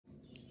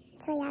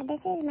So yeah, this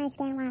is my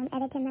skin while I'm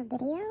editing the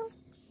video.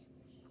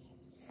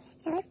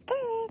 So it's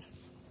good.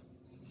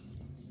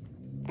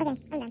 Okay, I'm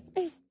done.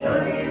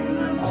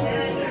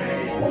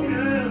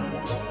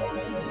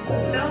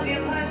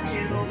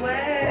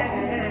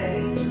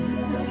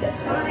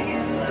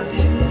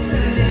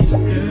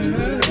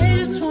 They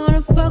just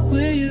wanna fuck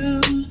with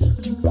you,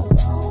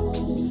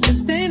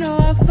 'cause they know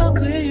I fuck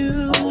with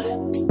you.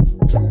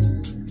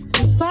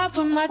 If I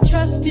put my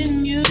trust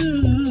in you,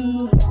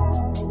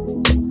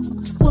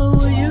 what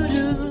will you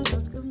do?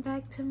 Welcome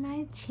back to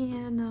my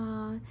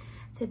channel.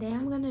 Today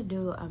I'm gonna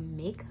do a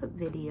makeup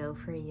video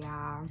for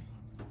y'all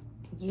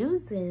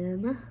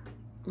using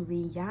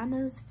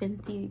Rihanna's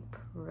Fenty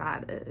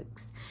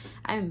products.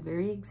 I'm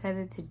very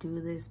excited to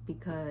do this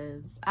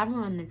because I've been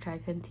wanting to try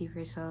Fenty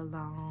for so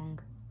long.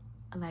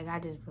 Like, I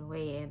just been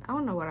waiting. I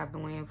don't know what I've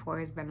been waiting for.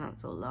 It's been not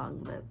so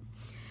long, but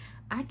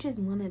I just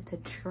wanted to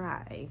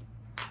try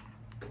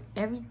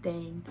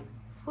everything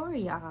for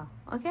y'all,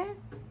 okay?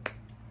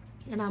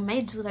 And I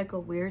may do like a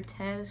weird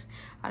test.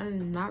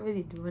 I'm not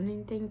really doing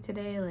anything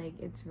today. Like,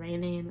 it's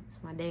raining,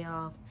 it's my day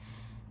off.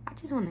 I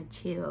just want to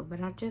chill,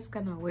 but I'm just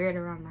gonna wear it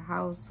around the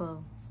house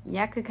so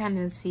y'all could kind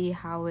of see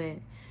how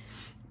it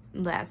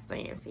lasts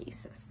on your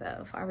face and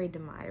stuff. I already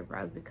did my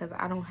eyebrows because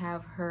I don't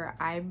have her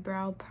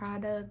eyebrow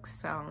products.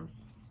 So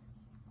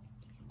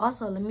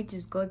also, let me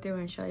just go through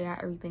and show y'all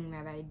everything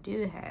that I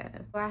do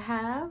have. I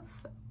have,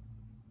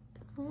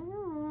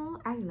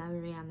 I love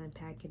Rihanna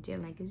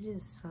packaging. Like, it's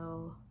just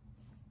so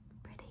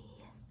pretty.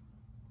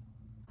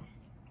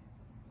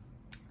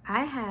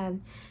 I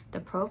have the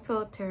Pro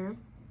Filter.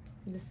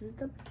 This is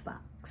the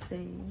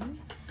boxing.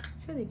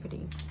 It's really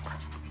pretty.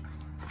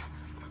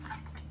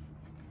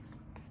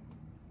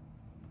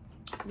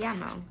 Y'all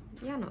know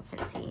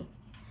Fenty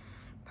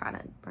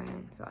product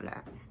brands, all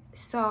that.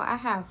 So I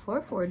have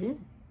 440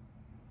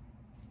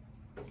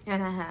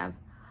 and I have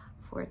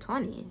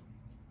 420.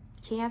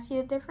 Can y'all see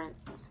the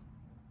difference?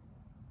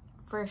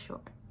 For sure.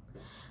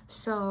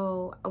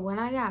 So when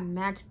I got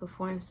matched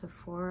before in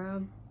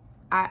Sephora,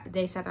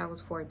 they said I was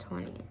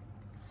 420.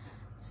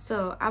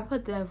 So I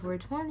put that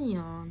 420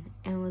 on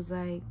and was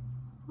like,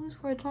 who's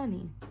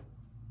 420?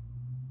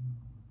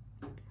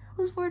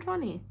 Who's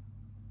 420?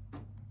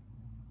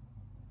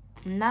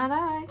 Not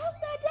I. Who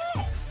said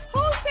that?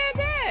 Who said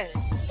that?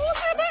 Who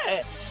said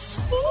that?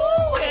 Who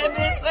had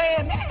been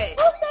saying that?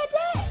 Who said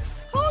that?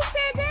 Who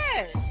said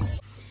that?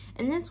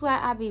 And that's why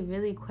I be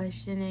really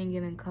questioning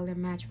getting color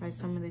matched by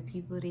some of the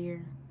people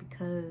there,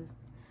 because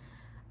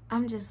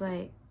I'm just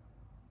like,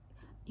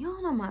 you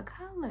don't know my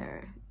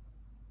color.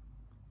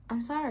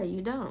 I'm sorry,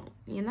 you don't,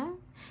 you know?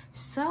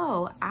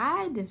 So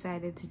I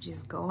decided to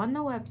just go on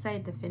the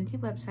website, the Fenty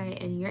website,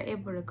 and you're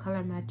able to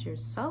color match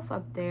yourself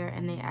up there,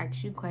 and they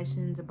ask you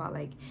questions about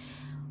like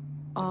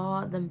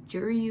all the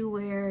jewelry you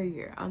wear,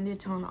 your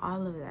undertone,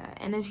 all of that.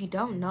 And if you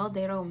don't know,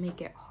 they don't make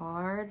it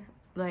hard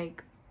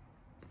like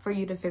for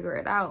you to figure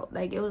it out.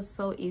 Like, it was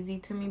so easy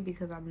to me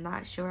because I'm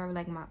not sure of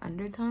like my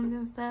undertones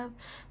and stuff,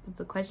 but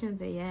the questions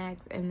they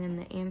ask and then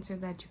the answers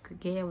that you could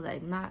get,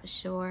 like, not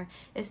sure,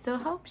 it still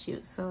helps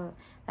you. So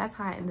that's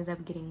how I ended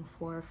up getting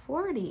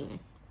 440.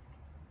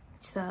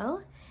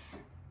 So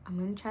I'm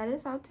gonna try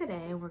this out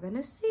today and we're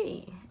gonna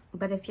see.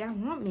 But if y'all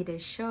want me to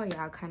show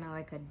y'all kind of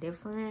like a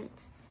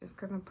difference, just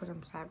gonna put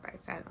them side by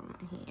side on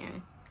my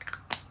hand.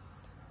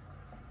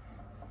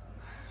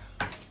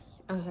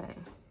 Okay,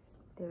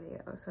 there we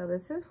go. So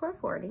this is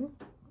 440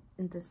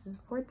 and this is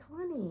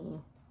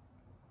 420.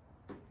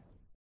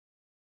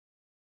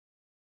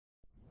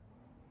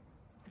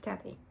 What y'all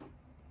think?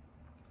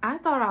 I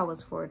thought I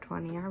was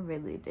 420, I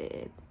really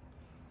did.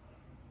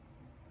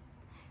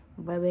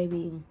 But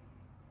baby,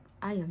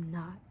 I am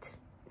not.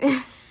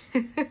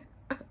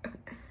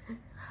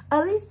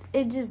 At least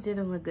it just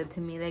didn't look good to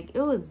me. Like,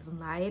 it was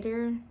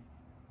lighter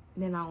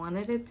than I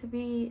wanted it to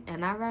be,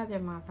 and I'd rather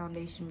my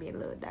foundation be a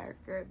little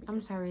darker.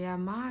 I'm sorry, y'all,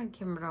 my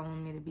camera don't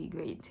want me to be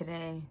great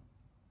today.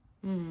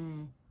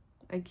 I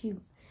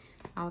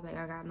was like,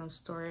 I got no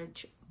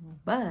storage.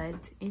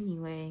 But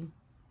anyway,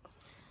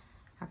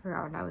 I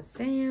forgot what I was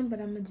saying, but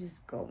I'm gonna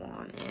just go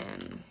on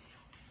in.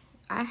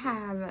 I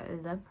have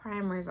the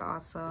primers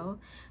also.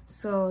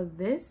 So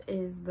this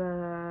is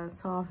the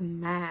Soft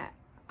Matte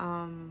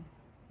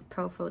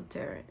Pro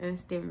Filter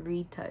Instant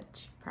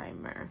Retouch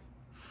Primer.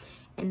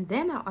 And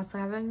then I also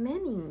have a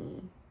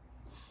mini.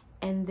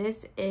 And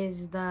this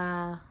is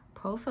the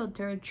Pro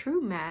Filter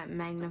True Matte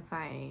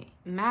Mattifying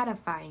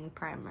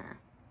Primer.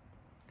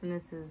 And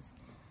this is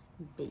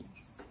base.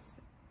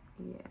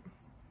 Yeah.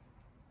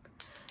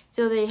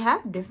 So they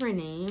have different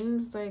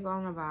names, like,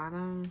 on the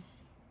bottom.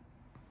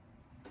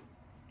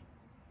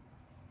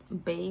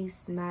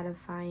 Base,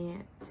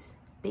 Mattifying,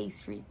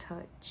 Base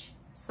Retouch.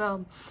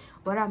 So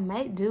what I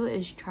might do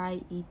is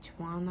try each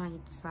one on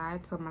each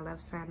side. So on my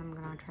left side, I'm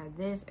gonna try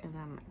this, and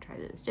then I'm gonna try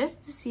this,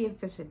 just to see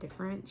if it's a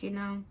difference, you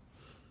know.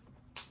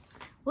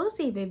 We'll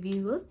see, baby,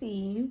 we'll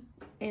see.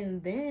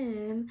 And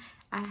then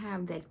I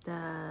have like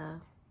the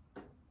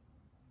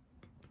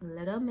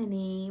Little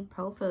Mini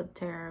Pro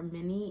Filter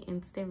Mini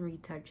Instant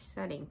Retouch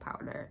Setting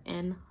Powder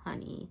in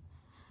Honey.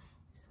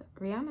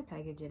 Rihanna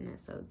packaging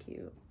is so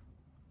cute,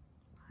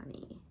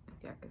 honey,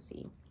 if y'all can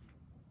see.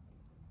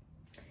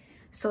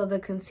 So the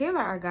concealer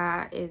I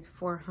got is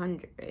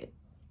 400.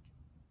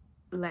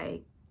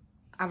 Like,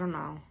 I don't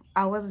know,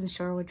 I wasn't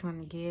sure which one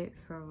to get,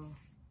 so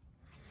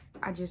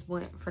I just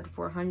went for the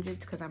 400s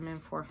because I'm in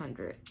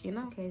 400, you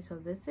know. Okay, so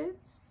this is,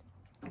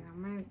 and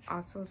I'm gonna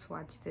also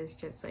swatch this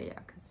just so y'all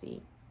can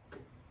see.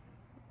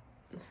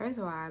 First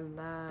of all, I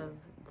love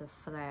the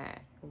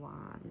flat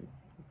wand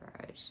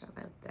brush.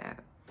 I love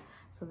that.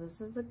 So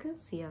this is the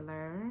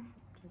concealer.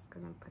 Just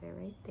gonna put it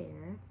right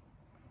there.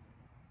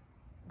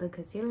 The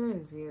concealer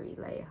is very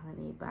light,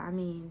 honey, but I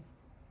mean,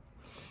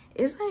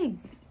 it's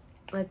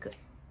like a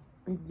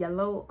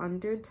yellow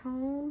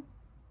undertone.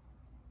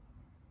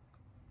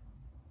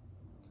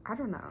 I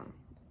don't know.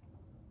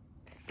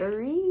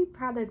 3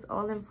 products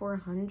all in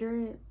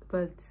 400,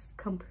 but it's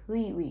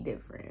completely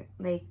different.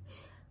 Like,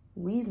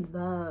 we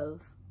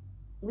love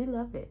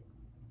it.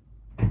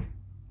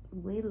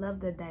 We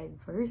love the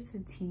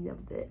diversity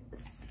of this.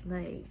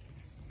 Like,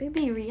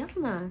 baby,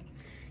 Rihanna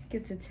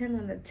gets a 10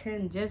 out of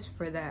 10 just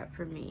for that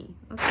for me.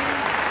 Okay.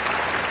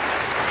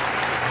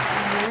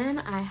 And then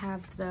I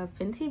have the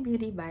Fenty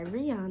Beauty by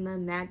Rihanna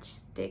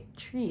Matchstick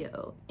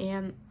Trio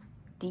and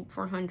Deep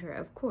 400,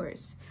 of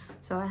course.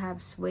 So I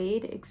have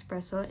Suede,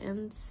 Espresso,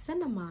 and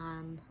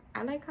Cinnamon.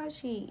 I like how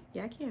she,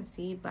 y'all can't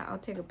see, but I'll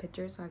take a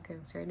picture so I can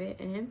insert it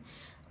in.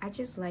 I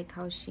just like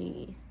how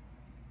the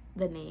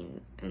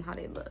names and how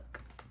they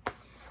look.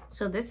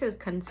 So this is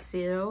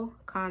Conceal,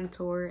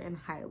 Contour, and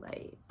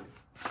Highlight.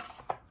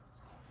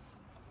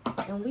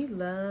 And we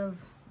love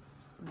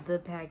the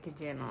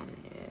packaging on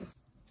this.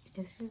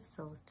 It's just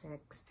so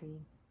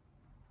sexy.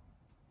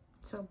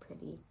 So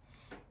pretty.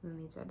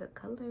 And these are the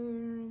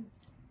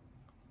colors.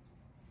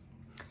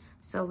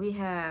 So we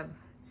have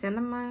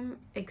Cinnamon,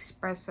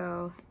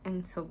 Espresso,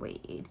 and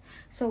Suede.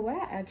 So what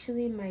I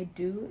actually might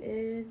do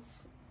is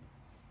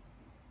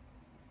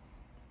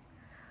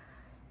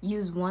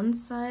use one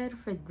side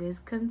for this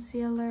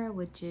concealer,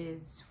 which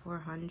is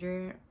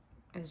 400.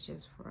 It's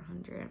just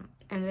 400.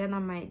 And then I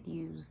might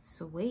use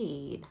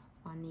Suede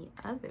on the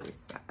other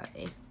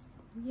side,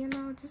 you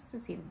know, just to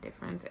see the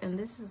difference. And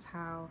this is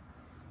how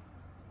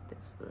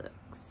this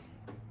looks.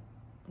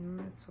 I'm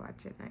gonna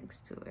swatch it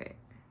next to it.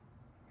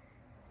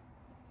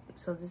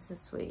 So this is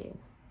Suede.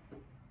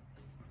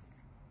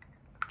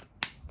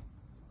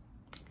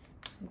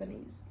 I'm gonna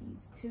use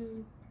these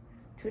two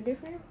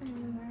different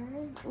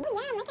flavors. Ooh,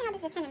 yeah, I'm liking how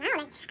this is turning out.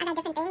 Like, I got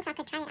different things so I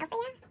could try it out for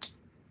you.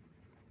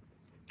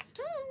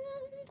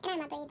 Hey,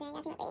 and I'm a braid there.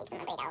 Y'all see my braids.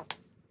 I'm a braid out.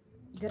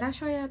 Did I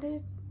show y'all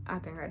this? I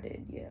think I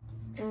did, yeah.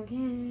 Okay,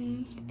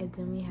 and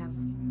then we have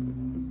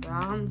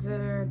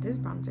bronzer. This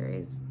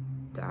bronzer is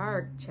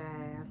dark,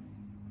 child.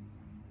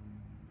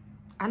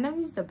 I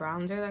never used a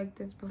bronzer like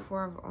this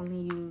before. I've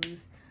only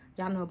used,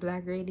 y'all know,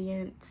 Black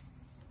Radiance,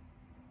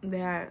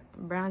 that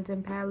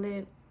bronzing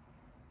palette.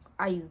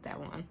 I use that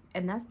one,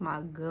 and that's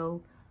my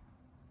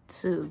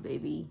go-to,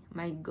 baby,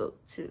 my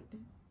go-to.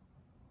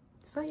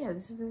 So yeah,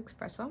 this is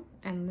Espresso,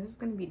 and this is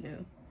gonna be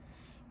new.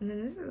 And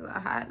then this is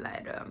a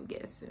highlighter, I'm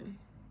guessing.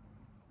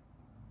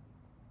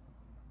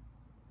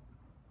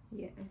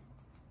 Yeah.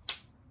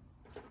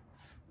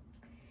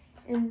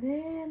 And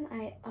then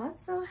I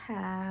also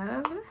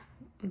have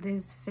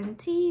this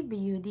Fenty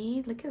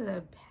Beauty. Look at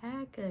the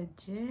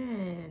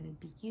packaging.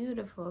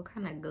 Beautiful.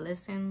 Kind of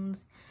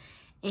glistens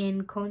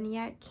in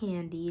Cognac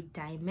Candy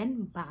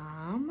Diamond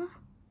Bomb.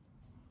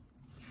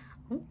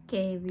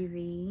 Okay,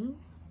 Riri.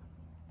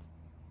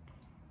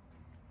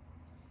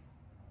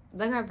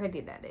 Look how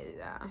pretty that is,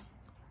 y'all.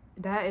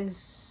 That is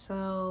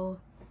so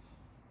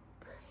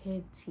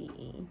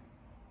pretty.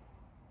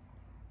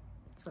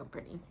 So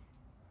pretty.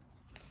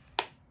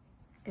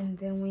 And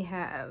then we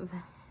have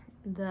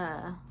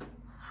the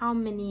How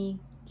Many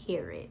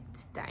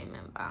Carats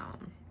Diamond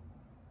Bomb.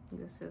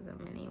 This is a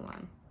mini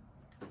one.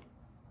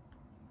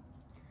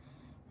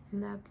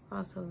 And that's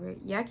also very,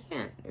 y'all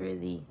can't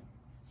really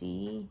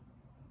see.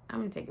 I'm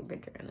gonna take a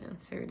picture and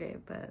insert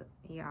it, but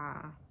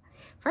yeah.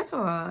 First of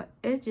all,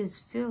 it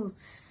just feels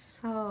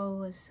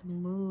so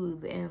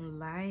smooth and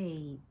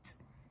light.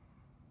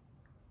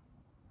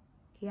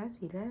 Can y'all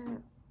see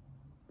that?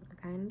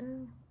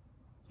 Kinda.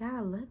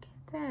 Yeah, look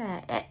at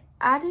that.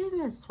 I didn't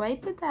even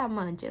swipe it that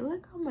much. And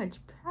look how much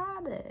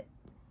product.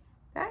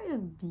 That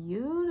is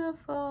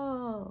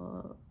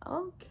beautiful.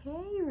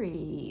 Okay,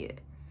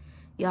 Reed.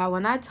 Y'all,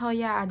 when I tell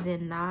y'all I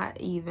did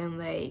not even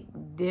like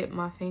dip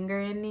my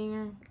finger in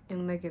there,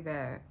 and look at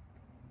that.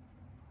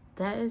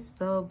 That is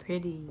so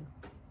pretty.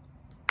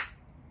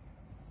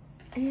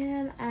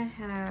 And I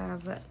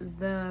have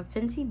the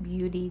Fenty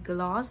Beauty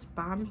Gloss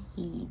Bomb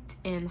Heat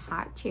in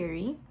Hot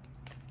Cherry.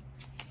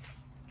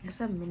 It's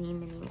a mini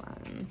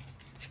one.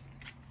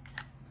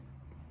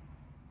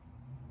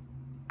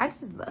 I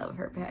just love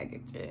her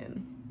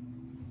packaging.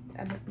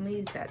 I'm gonna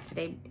use that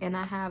today. And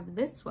I have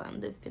this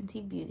one, the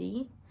Fenty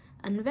Beauty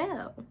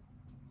Unveil.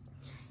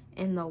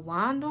 And the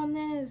wand on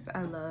this,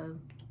 I love.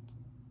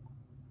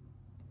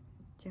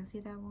 Do you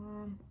see that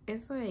wand?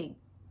 It's like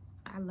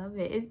I love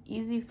it. It's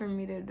easy for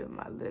me to do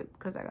my lip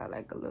because I got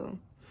like a little,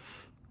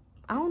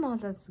 I don't know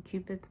if that's the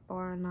Cupid's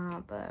bar or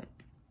not, but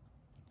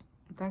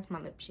that's my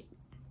lip shape.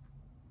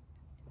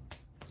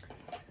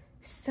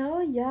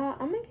 So yeah,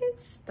 I'm gonna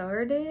get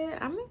started.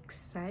 I'm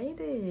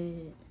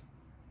excited.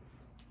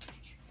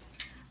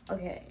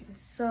 Okay,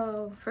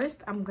 so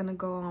first I'm gonna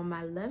go on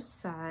my left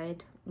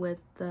side with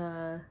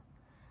the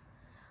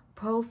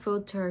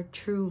FILT'R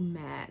True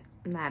Matte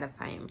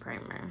Mattifying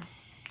Primer.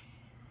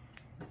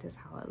 This is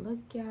how it look,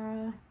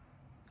 y'all.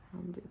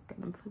 I'm just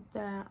gonna put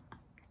that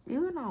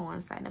even on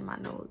one side of my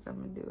nose.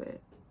 I'm gonna do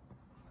it,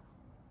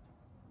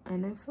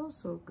 and it feels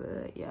so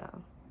good,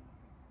 y'all.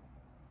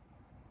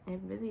 It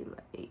really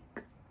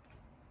like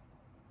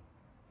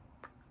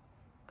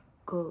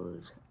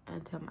goes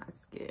into my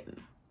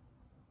skin.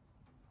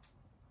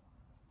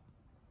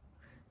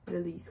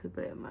 Really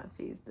put my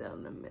face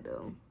down the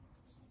middle.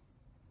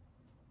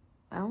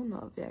 I don't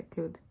know if y'all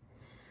could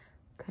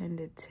kind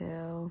of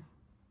tell.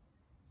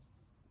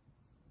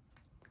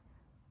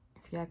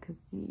 If y'all could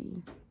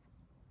see.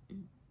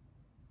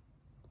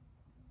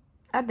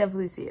 I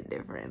definitely see a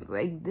difference.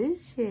 Like,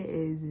 this shit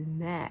is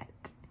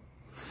matte.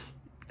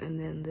 And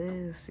then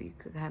this, you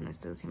could kind of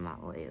still see my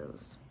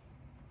oils.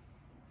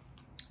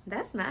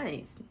 That's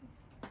nice.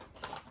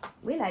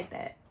 We like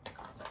that.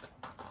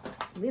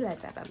 We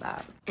like that a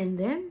lot. And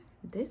then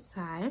this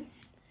side,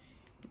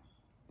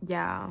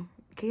 y'all,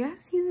 can y'all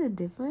see the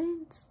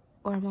difference?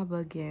 Or am I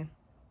bugging?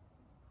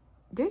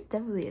 There's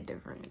definitely a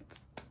difference.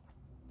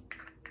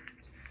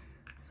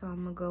 So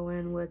I'm gonna go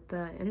in with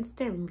the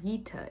Instant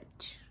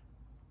Retouch.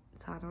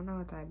 So I don't know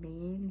what that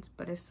means,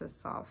 but it's a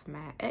soft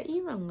matte. It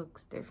even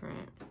looks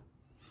different.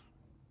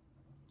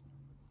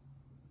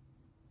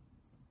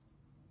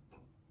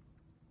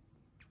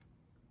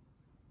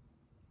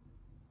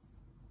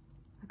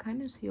 I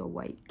kind of see a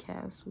white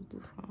cast with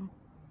this one.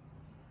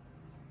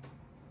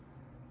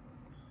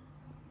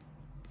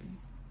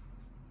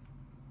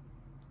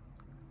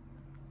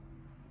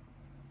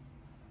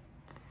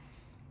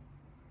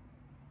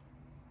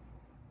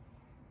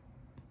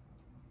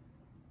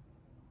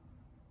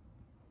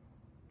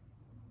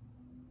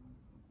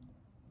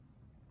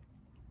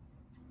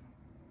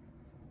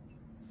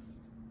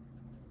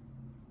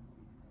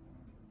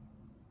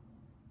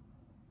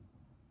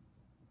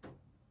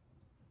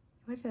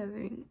 What y'all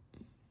think?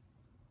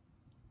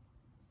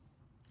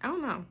 I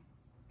don't know.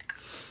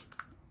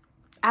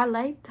 I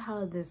liked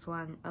how this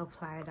one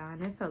applied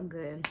on. It felt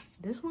good.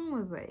 This one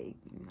was like,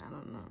 I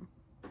don't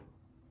know.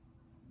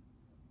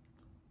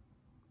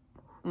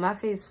 My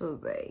face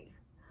feels like,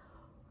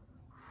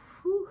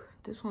 whew,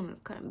 this one is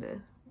kind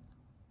of,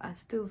 I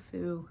still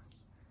feel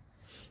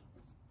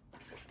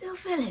it. I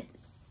feel it.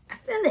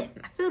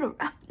 I feel the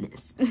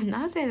roughness.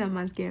 Not saying that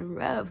my skin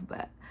rough,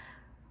 but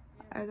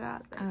I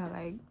got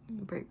like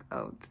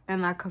breakouts,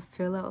 and I could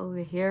feel it over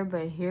here,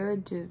 but here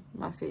just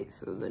my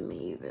face was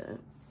amazing.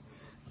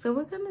 So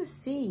we're gonna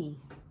see.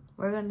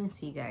 We're gonna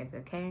see, guys,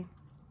 okay?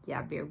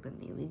 Yeah, bear with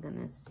me. We're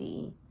gonna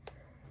see.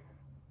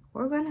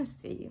 We're gonna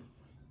see.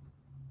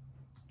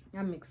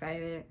 I'm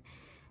excited.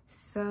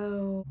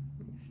 So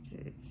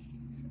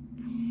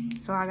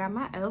I got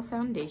my e.l.f.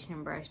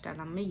 foundation brush that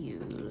I'm gonna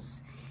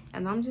use,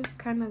 and I'm just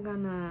kind of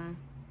gonna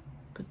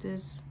put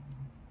this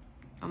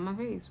on my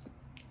face.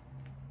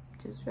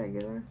 Just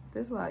regular.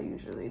 This is what I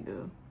usually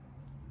do.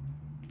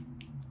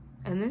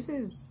 And this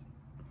is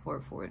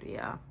 440,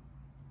 yeah.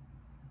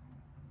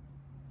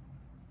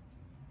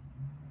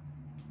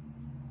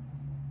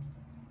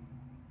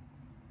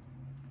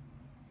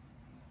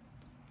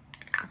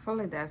 I feel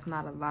like that's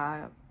not a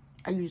lot.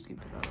 I usually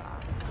put a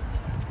lot.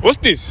 What's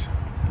this?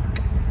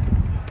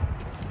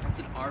 It's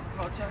an art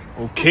project.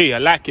 Okay, I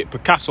like it.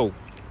 Picasso.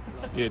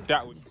 Yeah,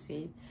 that would.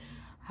 See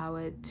how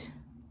it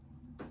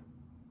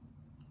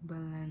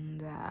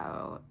blends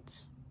out.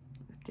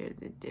 If there's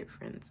a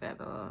difference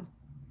at all.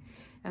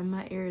 And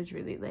my ear is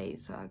really late,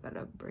 so I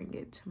gotta bring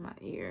it to my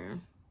ear.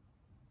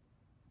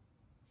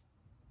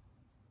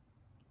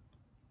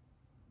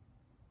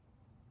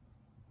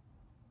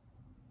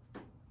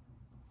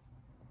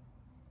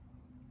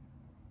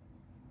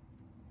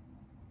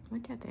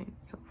 What do you think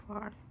so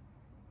far?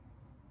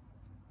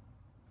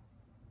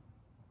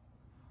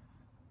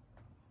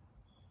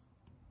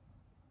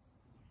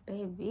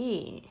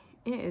 Baby,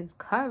 it is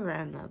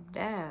covering up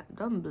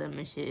them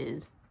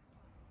blemishes.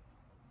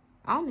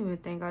 I don't even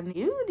think I need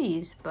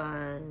beauty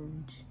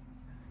sponge.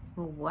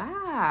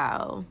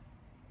 Wow.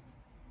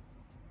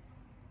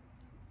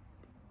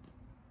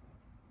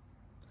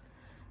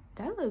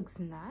 That looks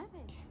nice.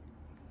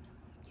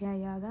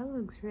 Yeah, that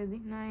looks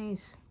really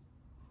nice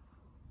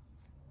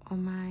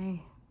on my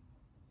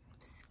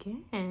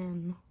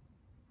skin.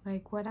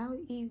 Like, without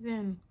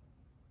even,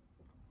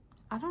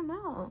 I don't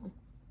know.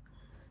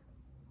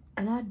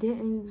 And I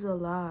didn't use a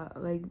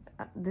lot. Like,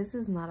 this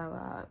is not a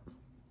lot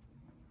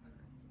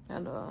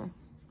at all,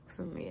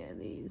 for me at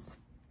least.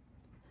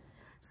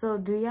 So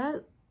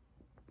do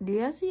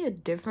y'all see a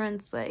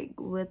difference, like,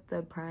 with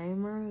the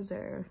primers?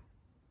 Or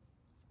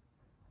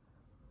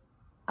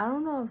I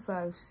don't know if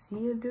I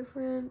see a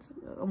difference,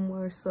 or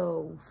more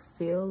so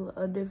feel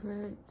a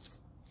difference,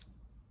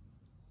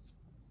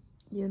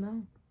 you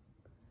know?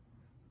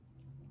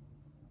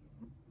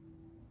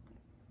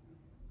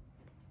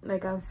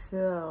 Like, I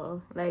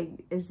feel like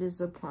it's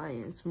just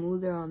applying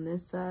smoother on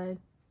this side.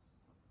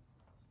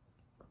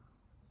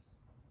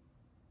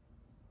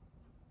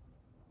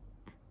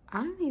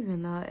 I don't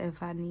even know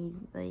if I need,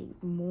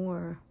 like,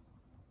 more.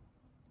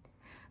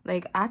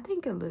 Like, I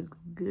think it looks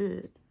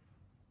good.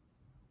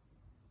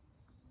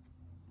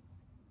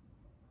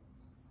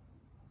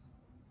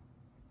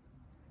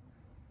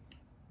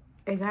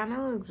 It kind of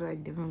looks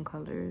like different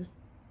colors.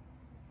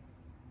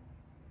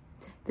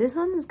 This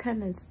one is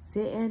kind of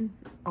sitting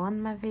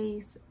on my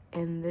face,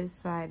 and this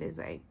side is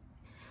like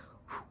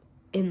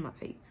in my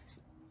face.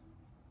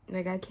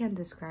 Like, I can't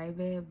describe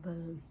it, but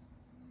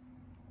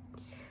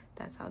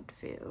that's how it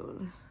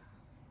feels.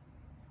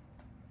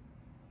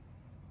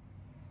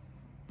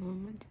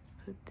 I'm gonna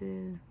just put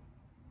this.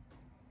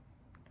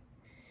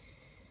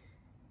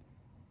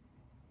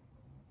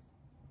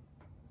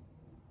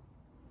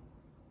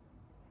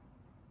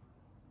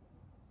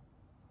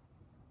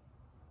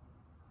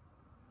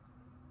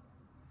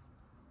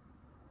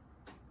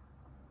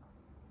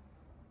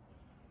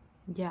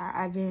 Yeah,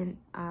 I didn't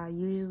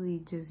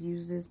usually just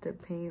use this to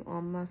paint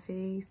on my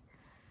face.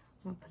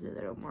 I'm gonna put a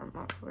little more on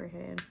my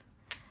forehead.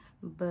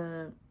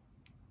 But,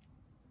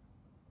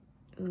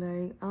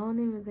 like, I don't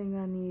even think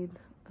I need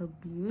a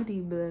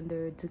beauty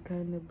blender to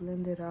kind of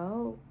blend it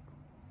out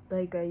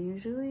like I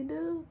usually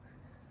do.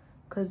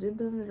 Because it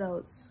blended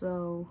out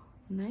so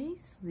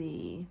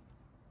nicely.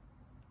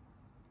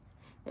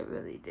 It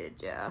really did,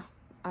 yeah.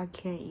 I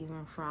can't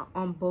even front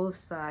on both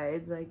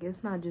sides. Like,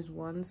 it's not just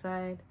one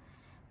side.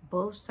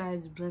 Both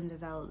sides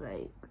blended out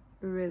like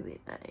really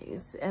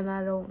nice, and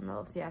I don't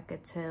know if y'all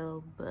could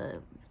tell,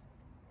 but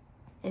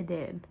it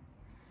did.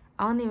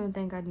 I don't even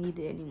think I need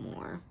it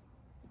anymore.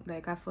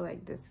 Like, I feel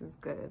like this is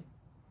good.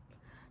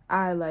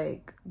 I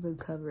like the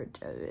coverage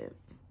of it.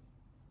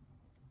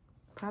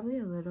 Probably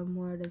a little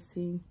more to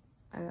see.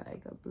 I got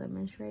like a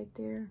blemish right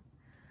there,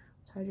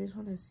 so I just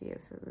want to see if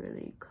it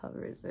really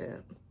covers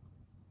it.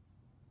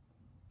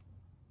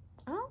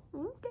 Oh,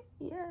 okay,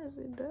 yes,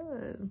 it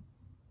does.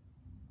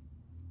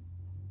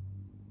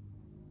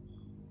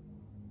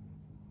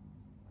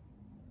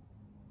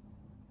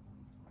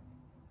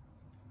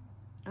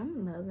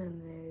 I'm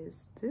loving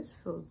this. This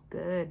feels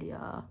good,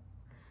 y'all.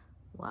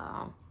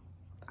 Wow.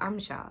 I'm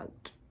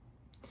shocked.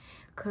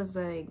 Cause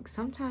like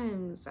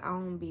sometimes I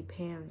don't be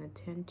paying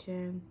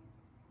attention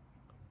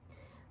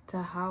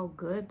to how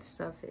good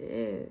stuff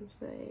is.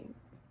 Like,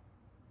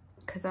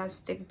 cause I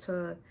stick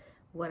to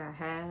what I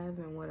have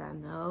and what I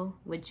know,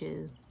 which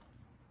is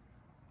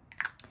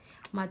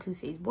my Too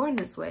Faced Born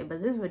This Way.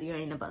 But this video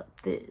ain't about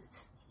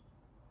this.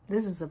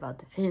 This is about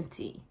the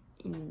Fenty.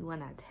 And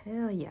when I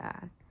tell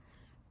y'all,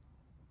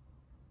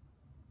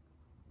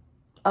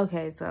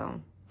 okay,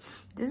 so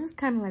this is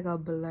kind of like a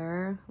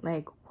blur,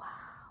 like, wow,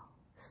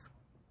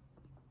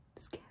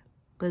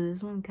 but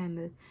this one kind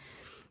of,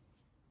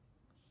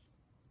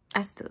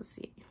 I still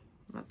see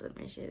my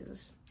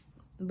blemishes,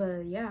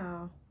 but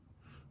yeah,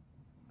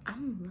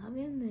 I'm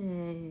loving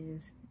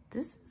this.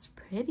 This is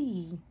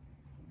pretty.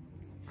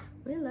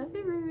 We love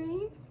it,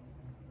 Riri.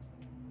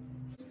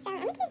 So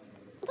I'm just to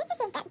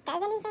see if that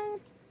does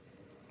anything,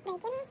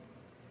 like, you know,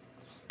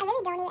 I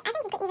really don't even, I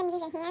think you could even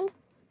use your hand.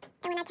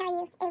 And when I tell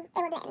you, it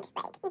will blend.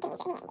 Like, you can use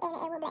your hand and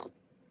it will blend.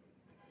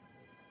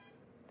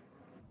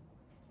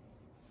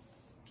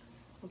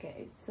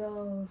 Okay,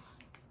 so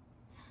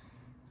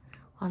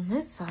on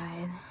this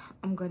side,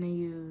 I'm gonna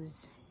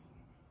use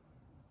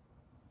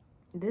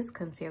this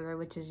concealer,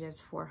 which is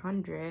just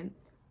 400.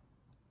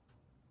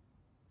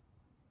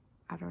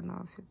 I don't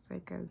know if it's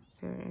like a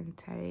certain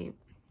type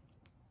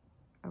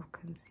of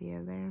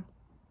concealer.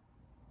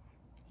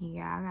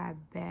 Yeah, I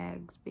got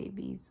bags,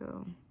 baby,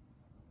 so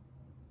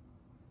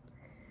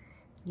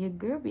your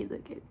girl be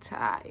looking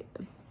tired.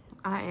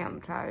 I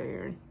am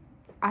tired.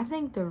 I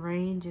think the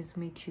rain just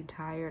makes you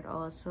tired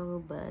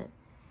also, but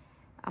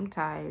I'm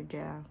tired,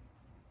 yeah.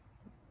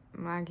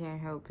 I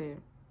can't help it.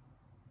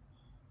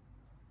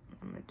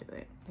 I'm gonna do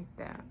it like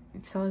that.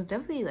 So it's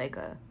definitely like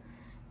a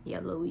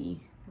yellowy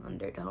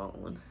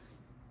undertone.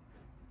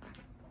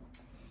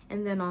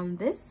 And then on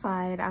this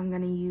side, I'm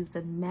gonna use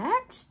the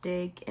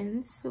matchstick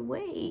in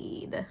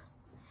suede.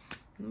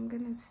 I'm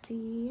gonna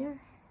see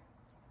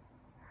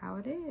how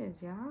it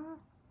is, y'all.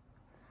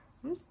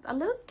 I'm a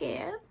little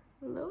scared,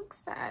 a little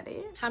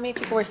excited. How many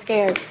people were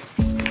scared?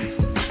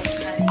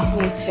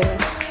 Me too.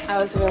 I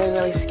was really,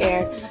 really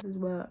scared. This is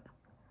what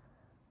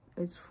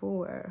it's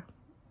for.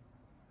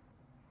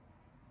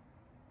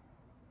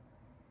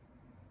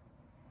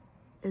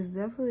 It's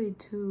definitely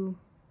two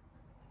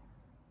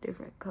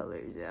different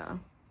colors, yeah.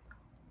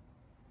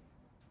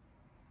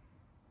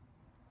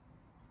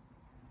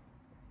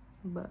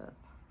 But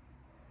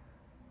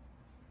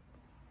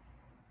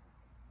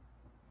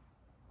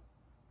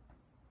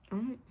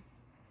I'm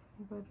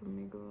about to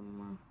make it with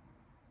my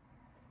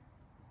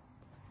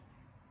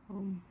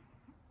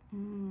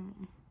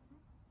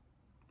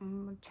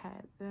I'm gonna try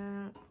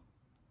that.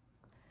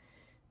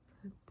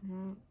 Put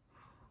that.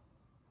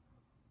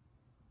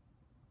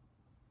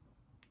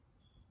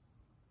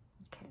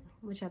 Okay,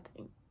 what y'all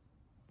think?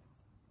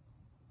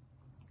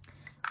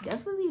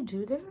 Definitely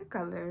two different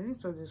colors.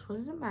 So this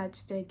was the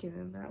matchstick, and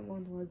then that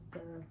one was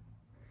the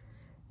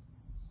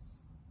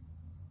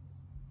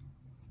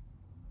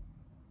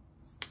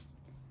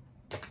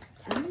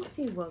let me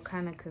see what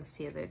kind of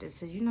concealer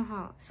this is. You know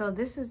how, so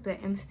this is the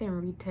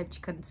Instant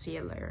Retouch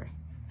Concealer.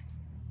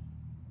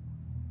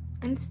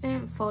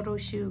 Instant photo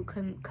shoot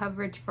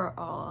coverage for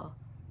all.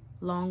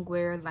 Long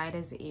wear, light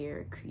as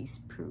air, crease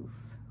proof.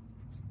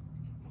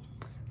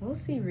 We'll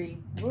see, Ree.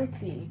 We'll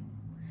see.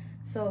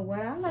 So what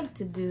I like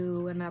to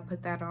do when I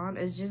put that on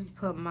is just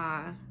put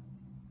my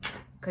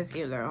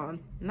concealer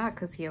on. Not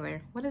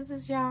concealer. What is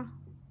this, y'all?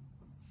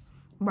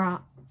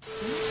 Bruh.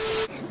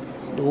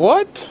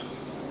 What?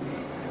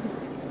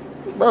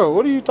 Bro,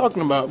 what are you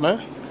talking about,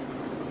 man?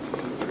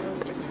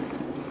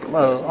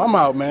 Bro, I'm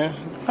out, man.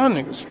 That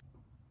niggas.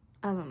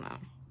 I don't know.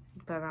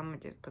 But I'm gonna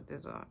just put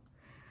this on.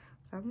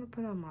 So I'm gonna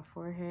put it on my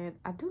forehead.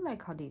 I do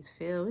like how these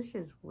feel. It's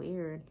just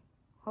weird.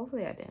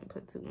 Hopefully I didn't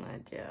put too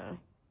much, y'all.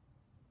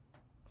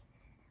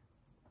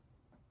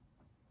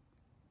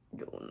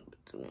 Don't want to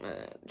put too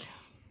much.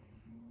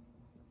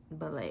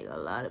 But like a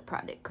lot of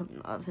product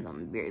coming off and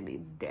I'm barely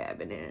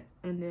dabbing it.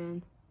 And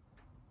then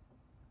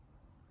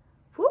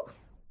whoop.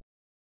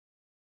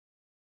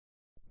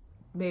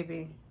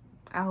 Baby,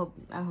 I hope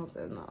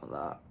that's not a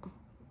lot.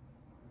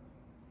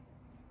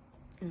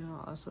 And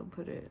I'll also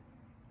put it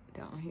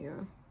down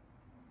here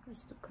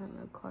just to kind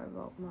of carve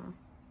out my.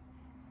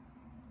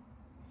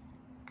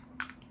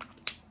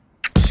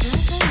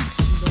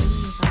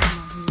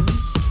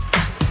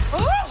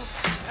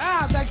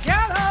 Oh, the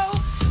ghetto.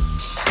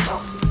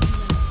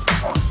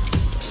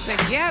 The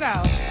ghetto.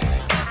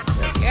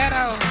 The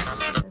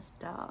ghetto. This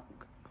dog.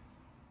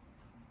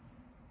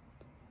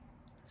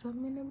 So I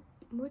mean,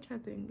 what y'all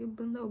think? It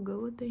blend out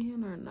good with the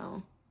hand or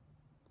no?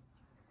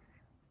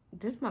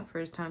 This is my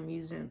first time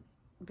using.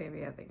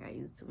 Baby, I think I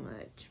used too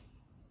much.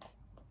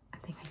 I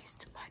think I used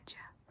too much,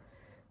 yeah.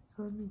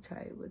 So let me try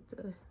it with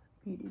the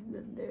beauty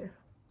blender.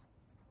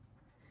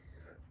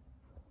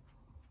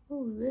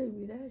 Oh,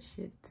 baby, that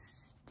shit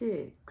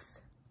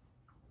sticks.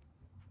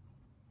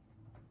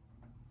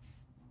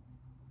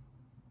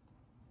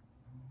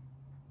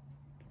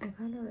 I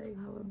kind of like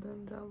how it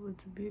blends out with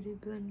the beauty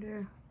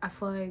blender. I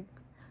feel like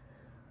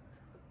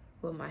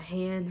with my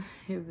hand,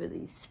 it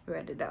really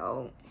spread it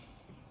out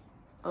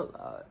a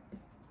lot.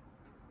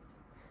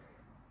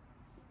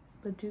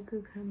 But you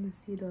could kind of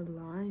see the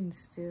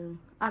lines too.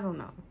 I don't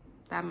know.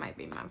 That might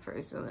be my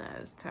first and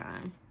last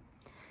time.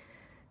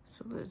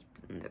 So let's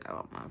blend it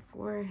out on my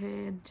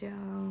forehead,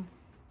 y'all.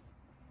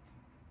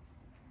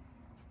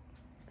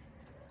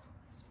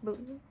 Let's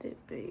blend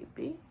it,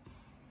 baby.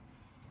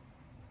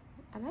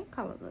 I like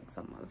how it looks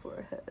on my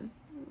forehead.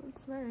 It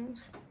looks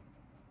nice.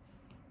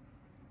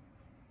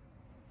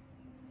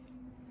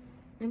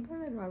 And put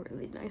it out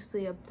really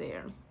nicely up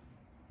there.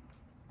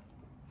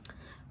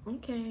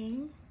 Okay.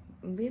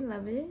 We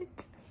love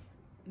it.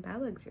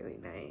 That looks really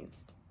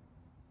nice.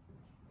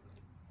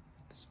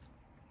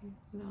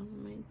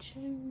 On my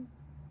chin.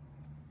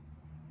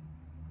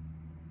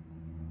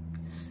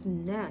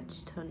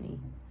 Snatched, honey.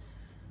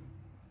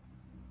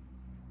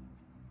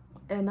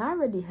 And I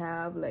already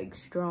have like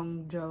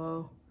strong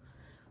jaw,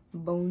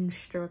 bone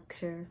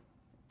structure,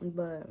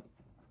 but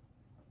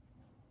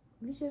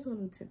we just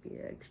want it to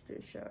be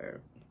extra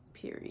sharp.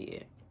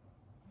 Period.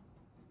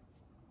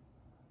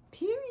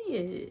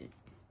 Period.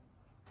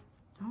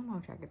 I don't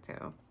know if I could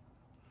tell.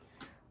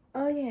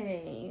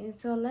 Okay,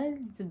 so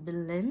let's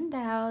blend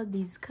out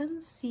these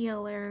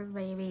concealers,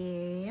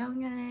 baby.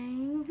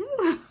 Okay.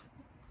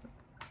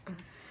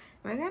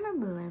 We're gonna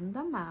blend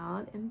them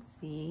out and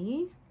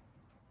see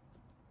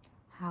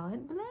how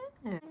it blends.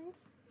 First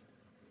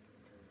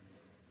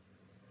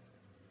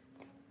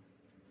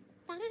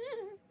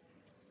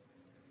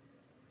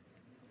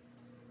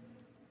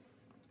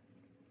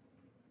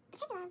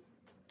of all, I forgot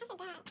to do my small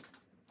line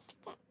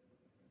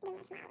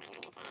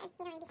on this side.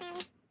 You know what I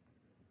mean?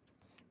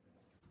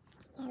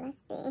 Yeah, let's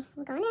see.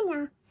 I'm going in,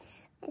 y'all.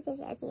 Let's see if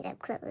you guys see it up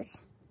close.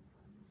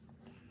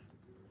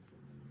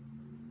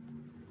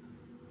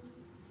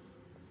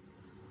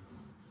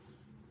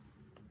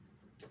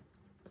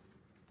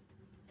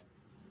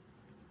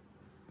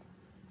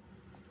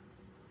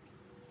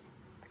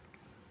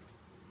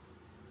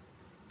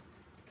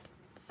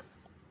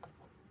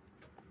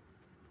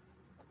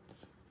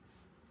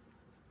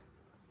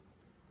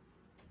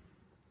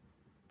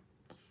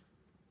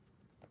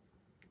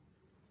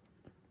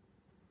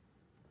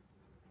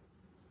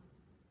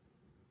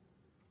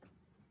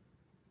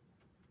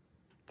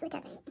 What do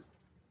you think?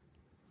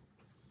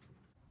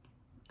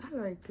 I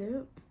like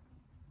it.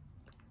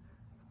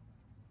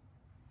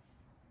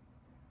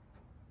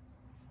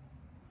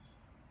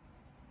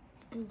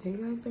 Do you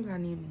guys think I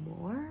need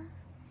more?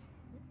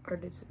 Or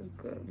this is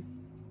good?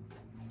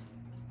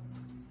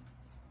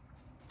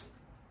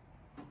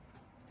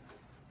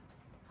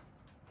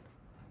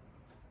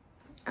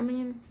 I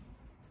mean,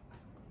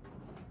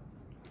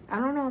 I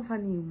don't know if I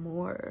need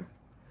more.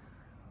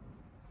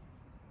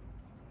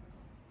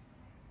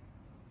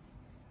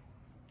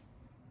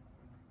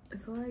 I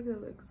feel like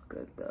it looks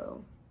good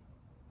though.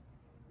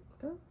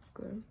 That's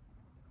good.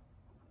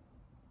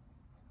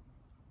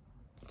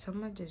 So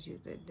I'm gonna just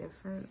use a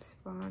different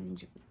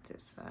sponge with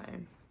this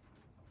side.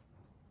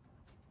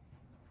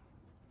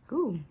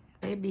 Ooh,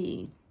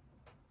 baby.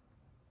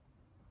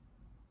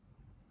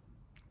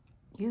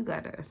 You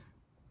gotta,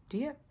 do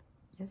you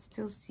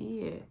still see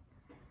it?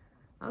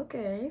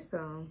 Okay,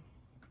 so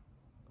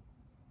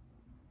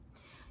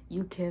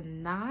you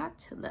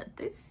cannot let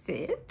this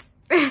sit.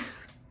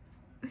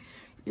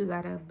 You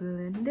gotta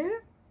blend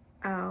it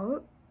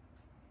out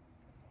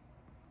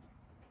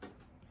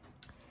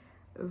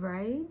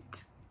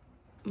right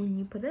when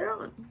you put it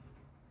on,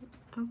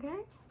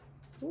 okay?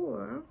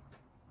 Or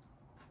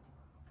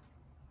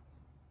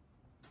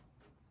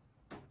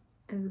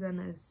it's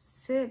gonna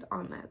sit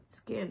on that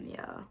skin,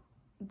 yeah.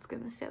 It's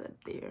gonna sit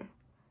up there.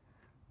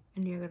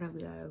 And you're gonna be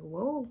like,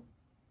 whoa,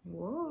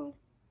 whoa.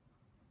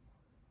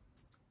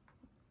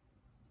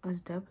 It's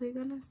definitely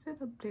gonna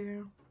sit up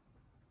there.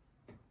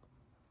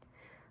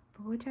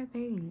 But what y'all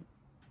think?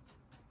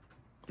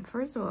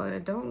 First of all,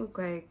 it don't look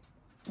like,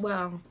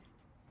 well,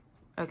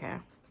 okay.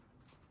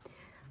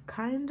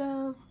 Kind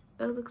of,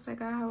 it looks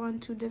like I have on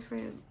 2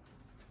 different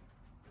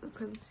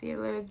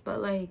concealers,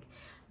 but like,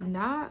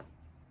 not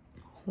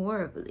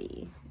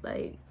horribly.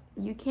 Like,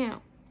 you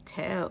can't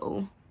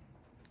tell.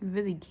 You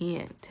really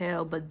can't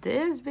tell. But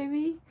this,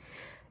 baby,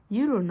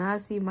 you do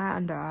not see my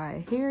under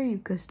eye. Here you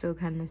could still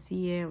kind of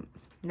see it,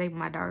 like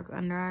my dark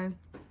under eye.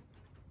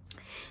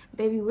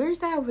 Baby, where's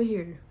that over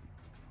here?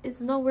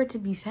 It's nowhere to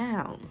be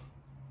found.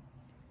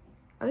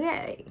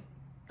 Okay,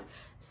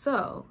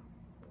 so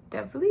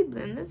definitely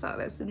blend this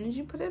out as soon as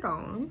you put it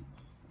on.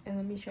 And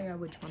let me show y'all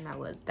which one that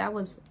was. That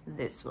was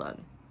this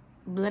one.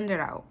 Blend it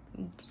out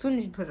as soon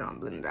as you put it on.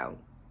 Blend it out.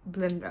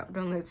 Blend it out.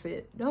 Don't let it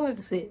sit. Don't let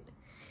it sit,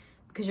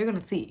 because you're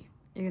gonna see.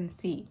 You're gonna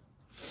see.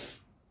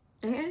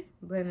 Okay,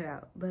 blend it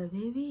out. But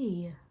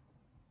baby,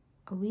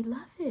 we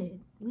love it.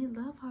 We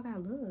love how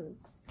that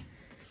looks.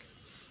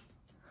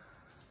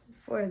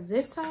 For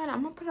this side,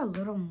 I'm gonna put a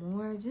little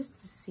more just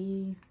to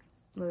see.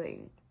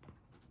 Like,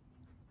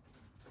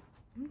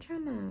 I'm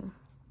trying to,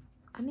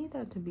 I need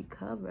that to be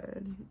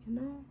covered, you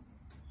know?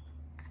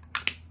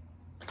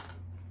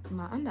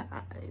 My under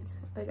eyes.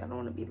 Like, I don't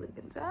want to be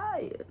looking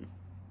tired.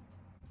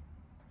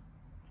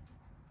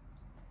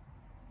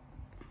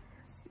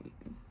 Let's see.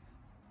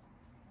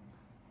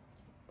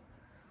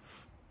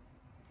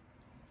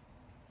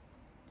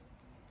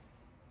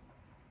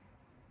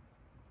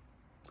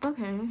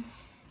 Okay,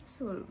 it's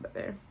a little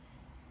better.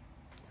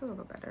 It's a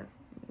little better.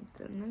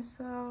 Thin this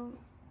out.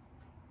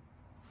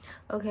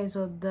 Okay,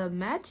 so the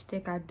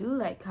matchstick, I do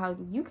like how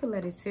you can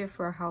let it sit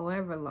for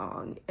however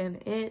long,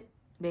 and it,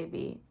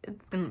 baby,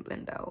 it's gonna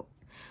blend out.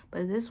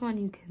 But this one,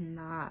 you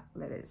cannot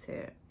let it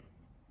sit.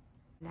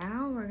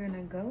 Now we're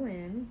gonna go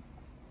in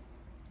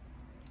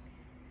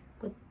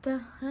with the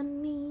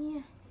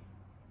honey.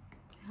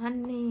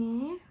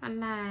 Honey.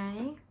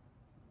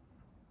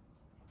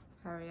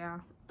 Sorry,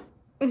 y'all.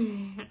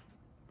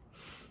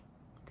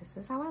 This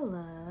is how it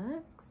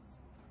looks.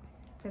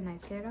 It's a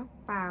nice little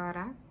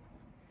powder.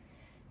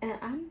 And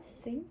I'm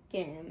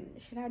thinking,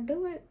 should I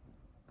do it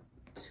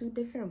 2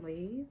 different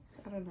ways?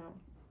 I don't know.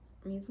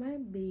 Use my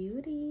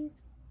beauty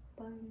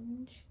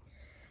sponge,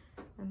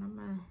 and I'm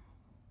gonna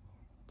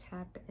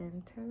tap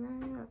into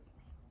that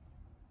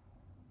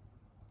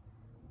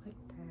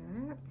like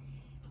that.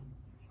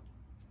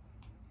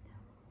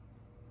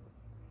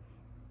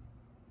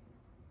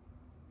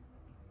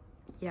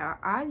 Yeah,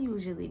 I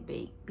usually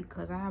bake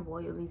because I have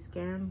oily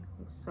skin,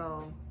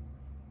 so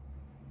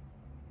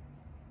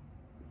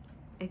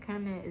it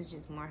kind of is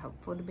just more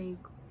helpful to bake.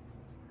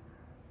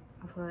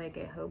 I feel like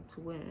it helps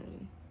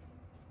when,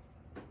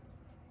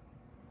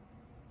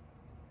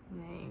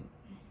 like,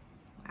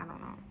 I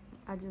don't know.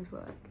 I just feel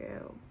like it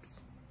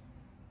helps.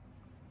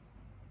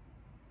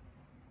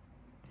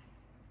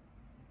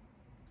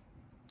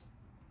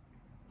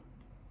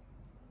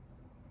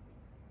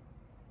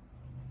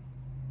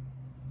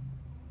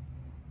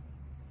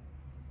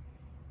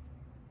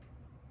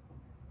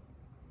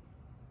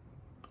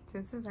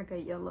 This is like a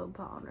yellow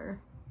powder,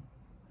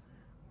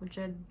 which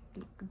I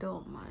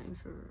don't mind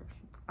for.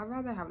 I'd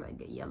rather have like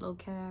a yellow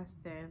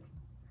cast than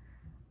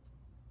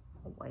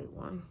a white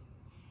one,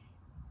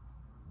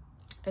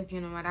 if you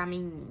know what I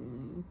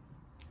mean.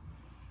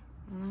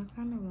 And I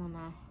kind of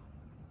wanna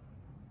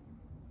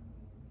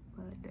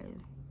put this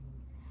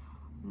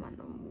on my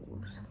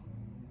nose.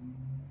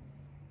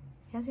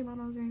 You see my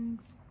nose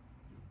rings?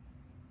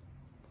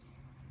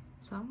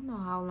 So I don't know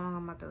how long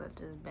I'm about to let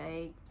this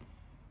bake.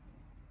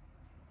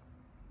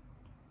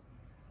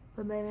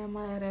 But baby, I'm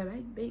gonna let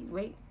it bake,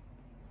 wait.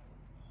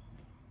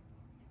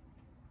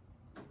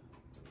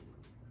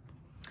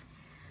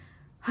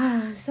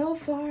 So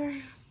far,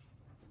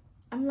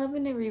 I'm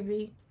loving it,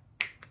 Riri.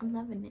 I'm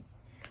loving it.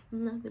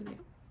 I'm loving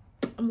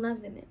it. I'm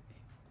loving it.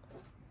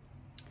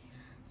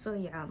 So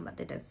yeah, I'm about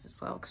to dust this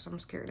slow because I'm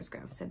scared it's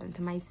gonna sit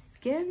into my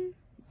skin.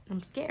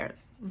 I'm scared,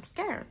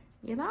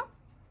 you know?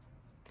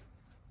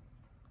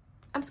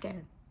 I'm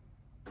scared.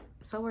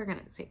 So we're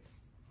gonna see.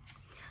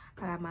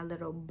 I got my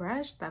little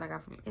brush that I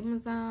got from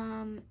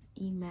Amazon,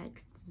 Emax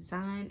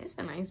Design. It's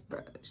a nice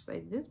brush.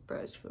 Like, this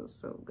brush feels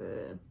so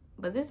good.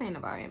 But this ain't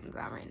about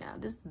Amazon right now.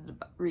 This is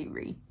about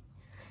Riri.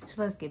 So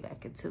let's get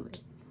back into it.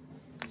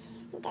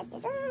 Dust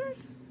this off.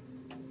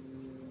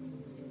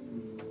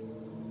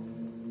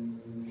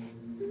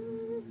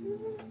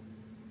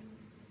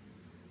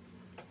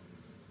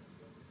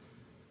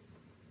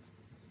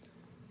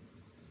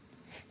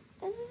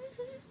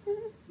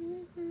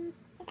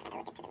 Just gotta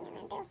look into the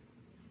mirror and do.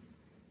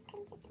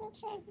 Just to make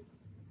sure I'm doing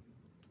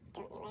it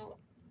right.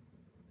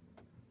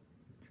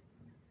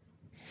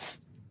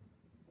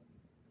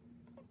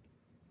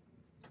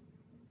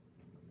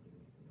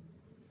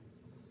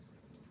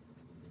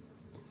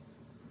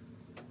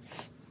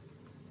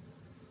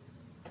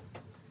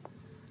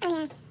 Oh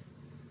yeah.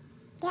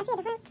 Did I see a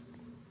difference?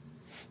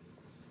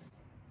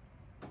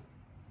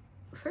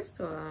 First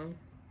of all,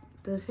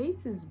 the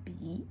face is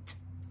beat.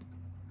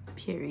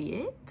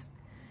 Period.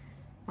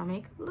 My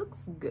makeup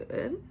looks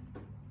good.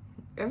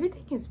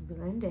 Everything is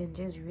blended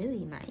just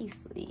really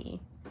nicely.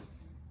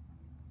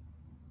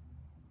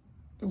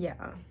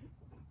 Yeah.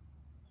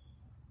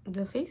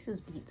 The face is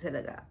beat to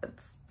the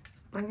gods.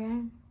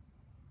 Okay?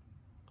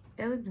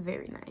 That looks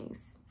very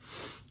nice.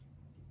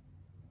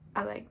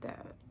 I like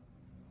that.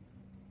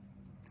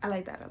 I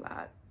like that a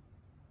lot.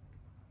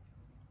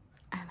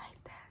 I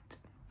like that.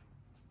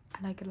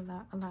 I like it a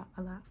lot, a lot,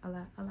 a lot, a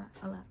lot, a lot,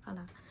 a lot, a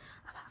lot.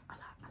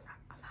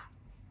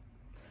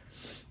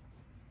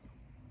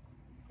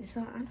 So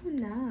I don't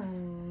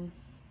know.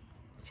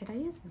 Should I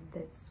use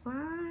this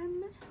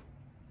one?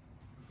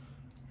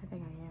 I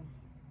think I am.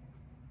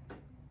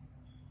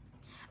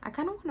 I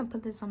kind of want to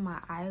put this on my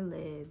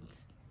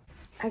eyelids.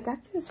 I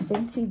got this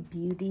Fenty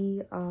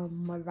Beauty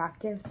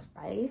Moroccan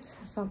Spice.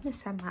 So I'm going to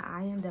set my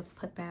eye and then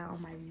put that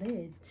on my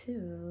lid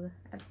too.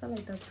 I feel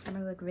like that's going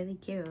to look really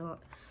cute.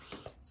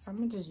 So I'm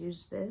going to just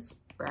use this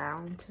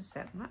brown to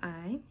set my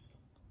eye.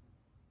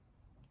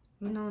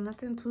 You know,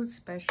 nothing too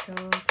special.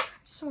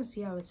 I just want to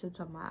see how it sits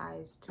on my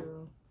eyes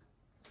too.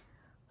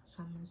 So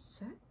I'm going to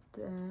set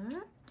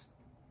that.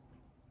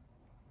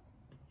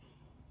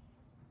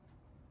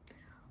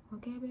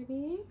 Okay,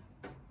 baby.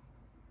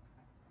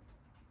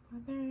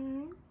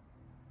 Okay.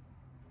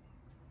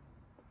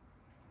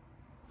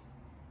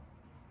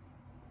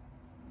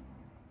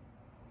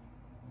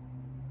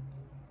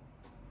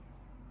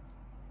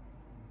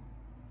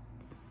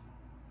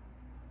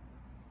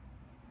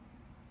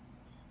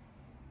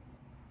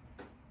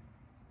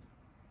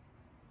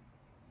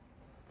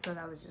 So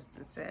that was just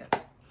the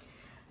set.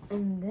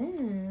 And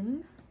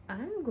then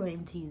I'm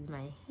going to use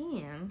my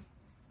hand.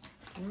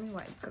 Let me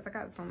wipe, because I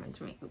got so much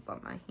makeup on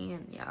my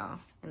hand, y'all.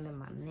 And then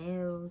my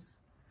nails.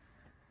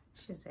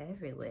 It's just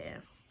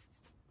everywhere.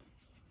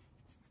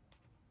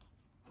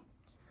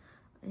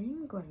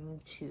 I'm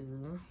going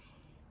to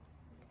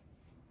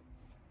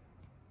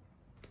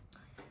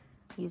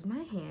use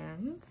my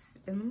hands.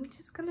 And I'm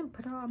just going to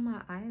put it on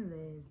my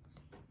eyelids.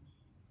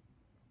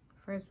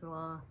 First of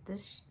all,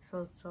 this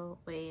feels so...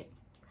 Wait.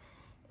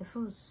 It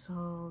feels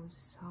so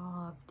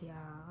soft,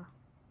 y'all.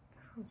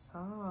 It feels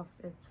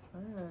soft as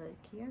fuck.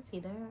 Can y'all see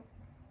that?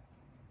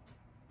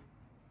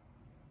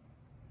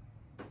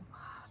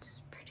 Wow,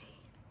 that's pretty.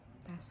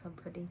 That's so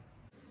pretty.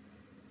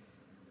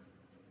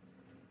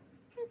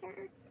 Okay,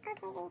 baby.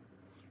 Okay, baby.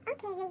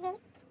 Okay, baby.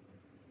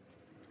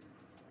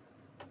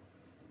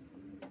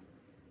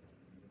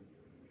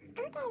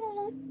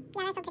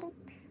 Yeah, that's so pretty.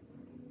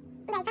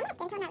 Like, from my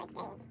skin tone, that looks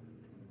great.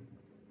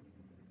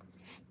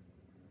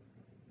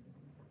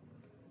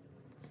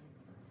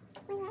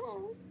 We love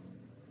it.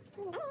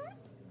 We love it.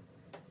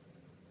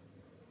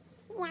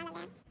 Yeah, I love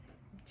that.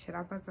 Should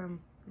I put some,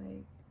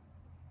 like...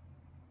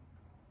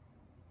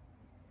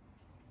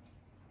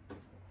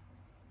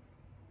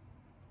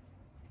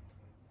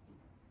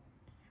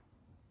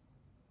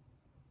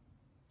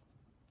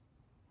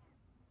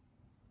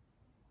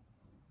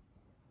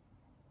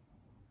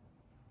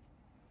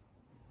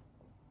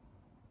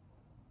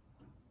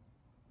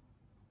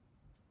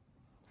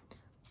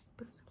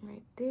 Put some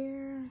right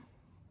there.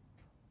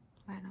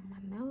 Right on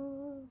my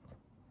nose.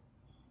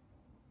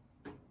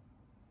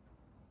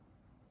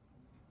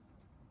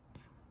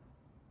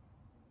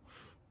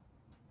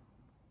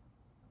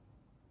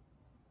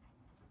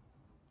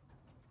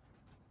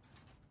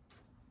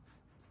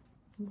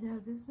 Yeah,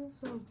 this is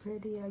so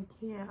pretty. I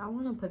can't. I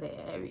want to put it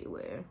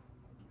everywhere.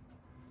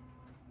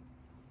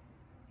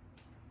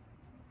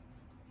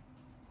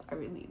 I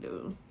really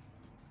do.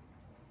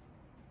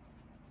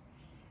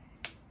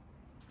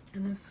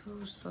 And it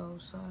feels so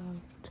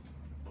soft.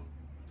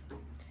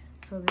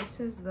 So this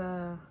is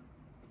the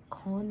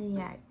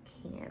Cognac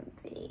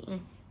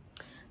candy.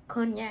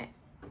 Cognac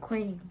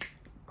Queen.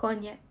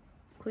 Cognac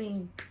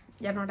Queen.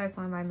 Y'all know that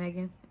song by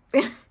Megan?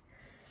 Yeah,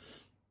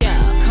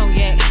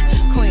 Cognac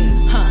Queen,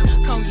 huh?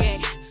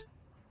 Cognac.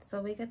 So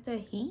we got the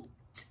heat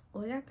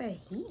We got the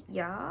heat,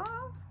 y'all.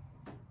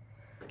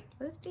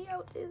 Let's see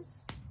out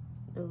this.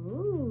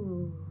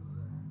 Ooh.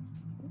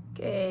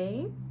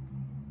 Okay.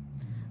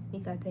 We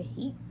got the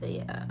heat for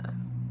ya.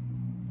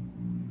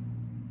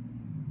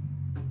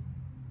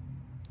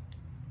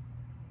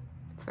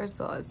 First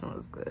of all, it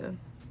smells good.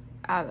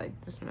 I like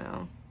the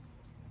smell.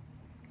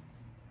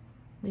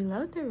 We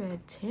love the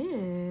red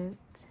tint.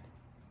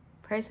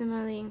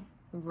 Personally,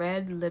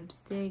 red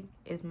lipstick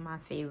is my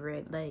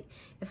favorite. Like,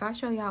 if I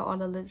show y'all all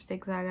the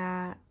lipsticks I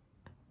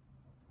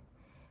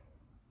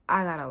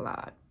got a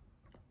lot.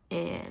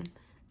 And,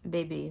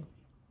 baby,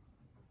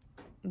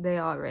 they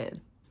all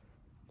red.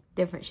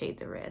 Different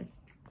shades of red.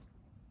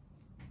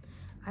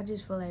 I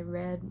just feel like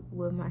red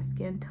with my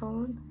skin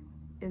tone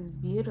is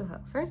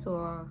beautiful. First of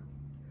all,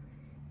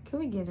 can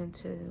we get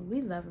into,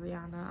 we love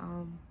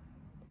Rihanna,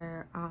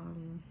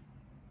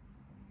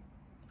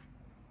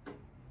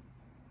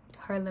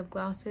 her lip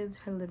glosses,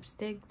 her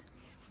lipsticks.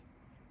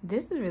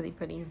 This is really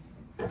pretty.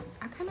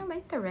 I kind of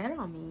like the red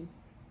on me.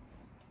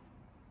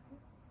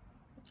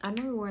 I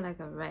never wore like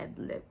a red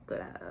lip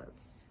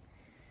gloss,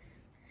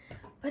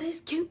 but it's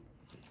cute.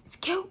 It's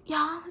cute,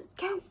 y'all. It's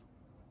cute.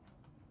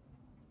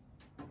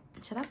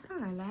 Should I put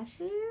on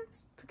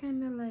eyelashes to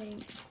kind of like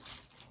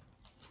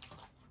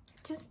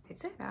just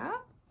spice it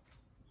up?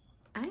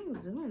 I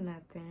ain't doing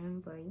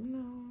nothing, but you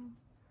know,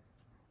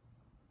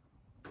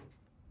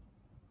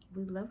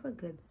 we love a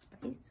good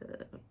spice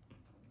up.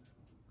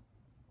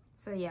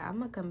 So yeah, I'm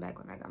gonna come back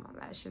when I got my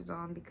lashes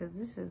on because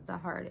this is the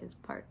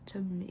hardest part to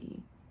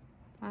me.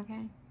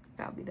 Okay,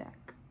 so I'll be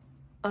back.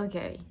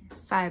 Okay,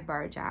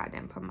 sidebar, y'all, I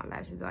didn't put my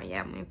lashes on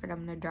yet. I'm waiting for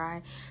them to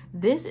dry.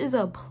 This is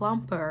a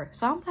plumper,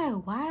 so I'm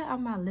like, why are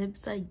my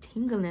lips like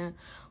tingling,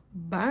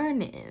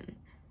 burning?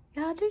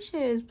 Y'all, this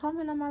shit is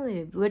plumping on my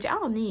lips, which I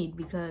don't need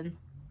because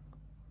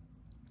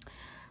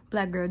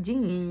black girl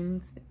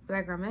jeans,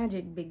 black girl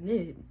magic, big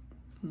lips.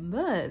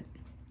 But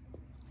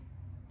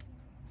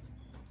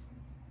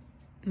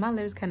my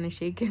lips kind of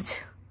shaking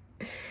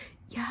too.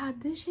 Yeah,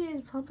 this shit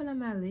is plumping on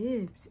my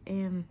lips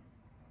and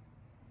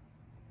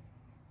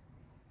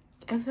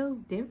it feels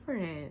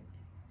different.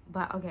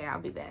 But okay, I'll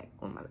be back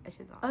with my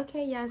lashes on.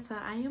 Okay, yeah, so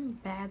I am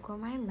back with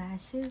my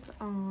lashes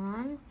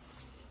on.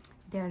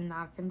 They're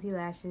not Fenty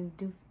lashes.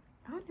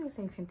 I don't even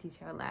say Fenty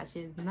Tail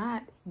lashes.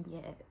 Not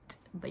yet,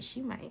 but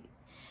she might.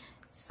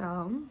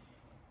 So,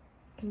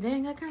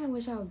 dang, I kind of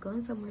wish I was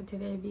going somewhere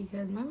today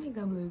because my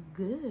makeup looked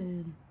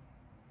good.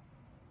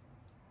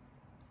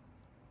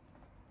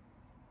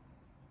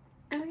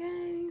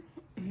 Okay.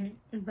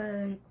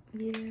 But,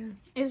 yeah,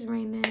 it's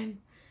raining.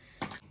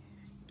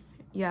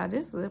 Yeah,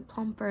 this lip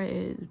plumper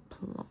is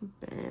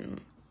plumping.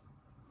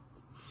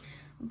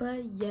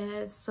 But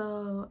yeah,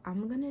 so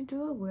I'm gonna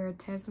do a wear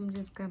test. I'm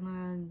just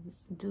gonna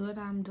do what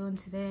I'm doing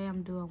today.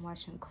 I'm doing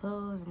washing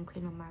clothes, I'm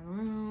cleaning my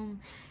room,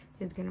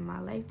 just getting my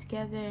life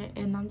together,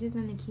 and I'm just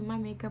gonna keep my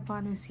makeup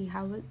on and see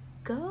how it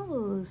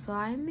goes. So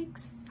I'm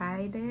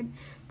excited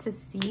to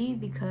see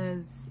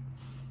because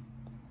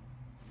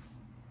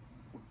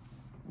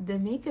the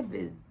makeup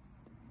is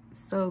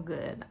so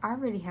good. I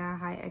already had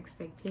high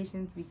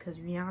expectations because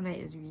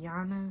Rihanna is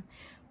Rihanna,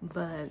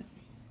 but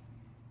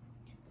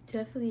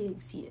definitely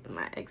exceeded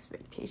my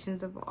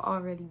expectations of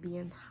already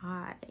being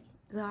high.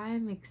 So I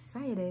am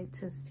excited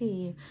to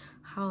see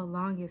how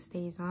long it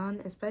stays on,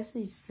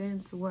 especially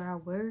since where I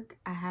work,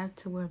 I have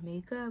to wear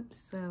makeup.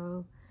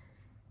 So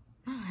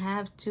I don't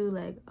have to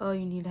like, oh,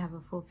 you need to have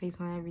a full face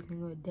on every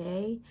single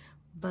day,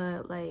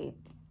 but like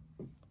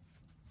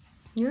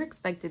you're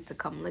expected to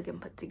come looking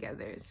put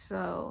together.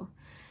 So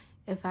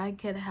if I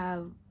could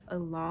have a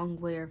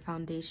long wear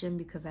foundation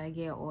because I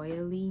get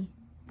oily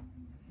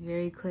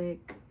very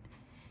quick,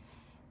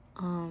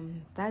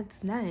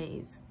 that's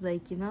nice.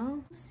 Like, you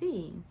know,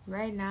 see,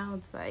 right now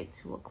it's like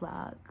 2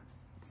 o'clock,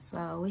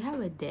 so we have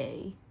a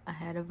day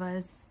ahead of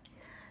us,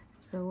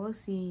 so we'll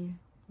see.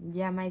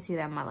 Yeah, I might see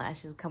that my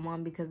lashes come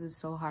on because it's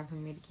so hard for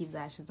me to keep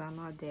lashes on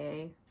all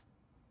day.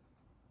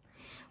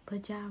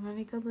 But yeah, my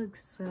makeup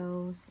looks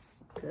so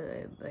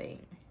good.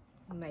 Like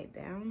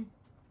down,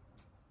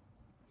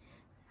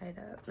 light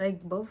up,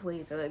 like both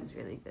ways it looks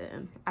really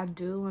good. I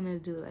do want to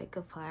do like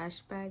a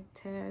flashback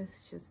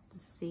test just to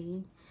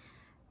see.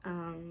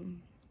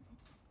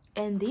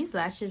 And these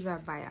lashes are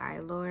by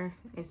Eyelure,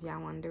 if y'all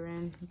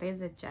wondering. They're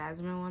the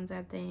Jasmine ones,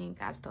 I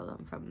think. I stole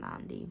them from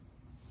Nandi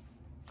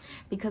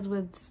because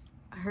what's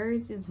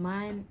hers is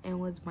mine and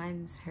what's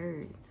mine is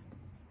hers.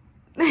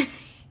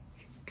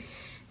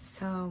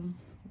 So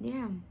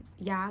yeah,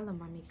 I love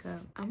my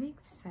makeup. I'm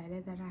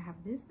excited that I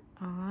have this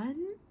on.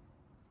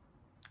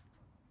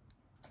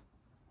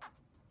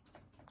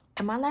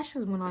 And my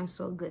lashes went on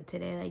so good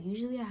today. Like,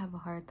 usually I have a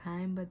hard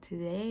time, but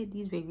today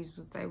these babies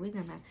was like,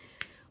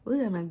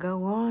 we're gonna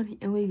go on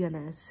and we're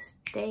gonna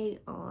stay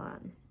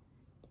on.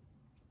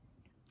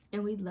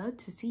 And we love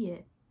to see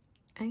it.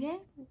 Okay?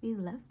 We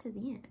love to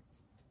see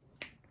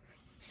it.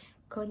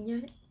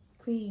 Cognac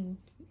queen.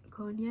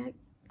 Cognac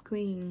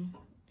queen.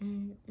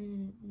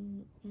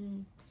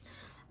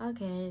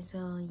 Okay,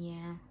 so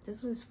yeah,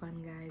 this was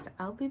fun, guys.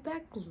 I'll be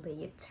back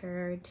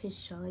later to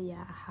show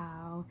ya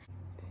how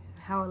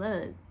it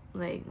looks,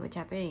 like what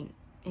y'all think,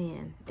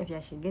 and if y'all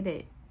should get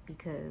it,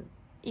 because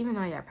even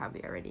though y'all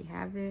probably already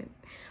have it,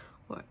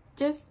 or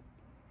just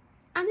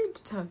I need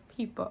to tell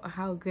people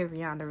how good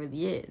Rihanna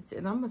really is,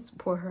 and I'm gonna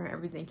support her in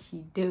everything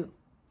she do.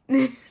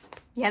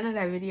 Y'all know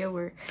that video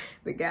where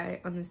the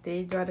guy on the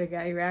stage draw the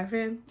guy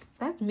rapping?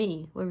 That's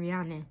me with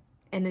Rihanna,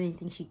 and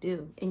anything she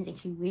do, anything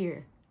she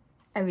wear.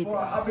 Everything.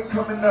 I've been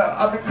coming up,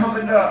 I've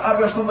been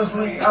got so much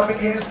lean, I've been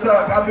getting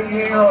stuck, I've been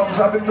getting hoes,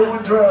 I've been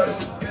doing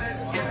drugs.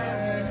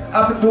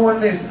 I've been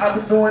doing this, I've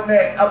been doing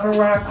that, I've been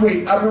riding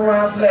quick, I've been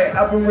riding flat,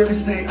 I've been really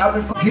sick, I've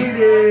been hit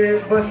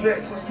it, bust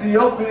that pussy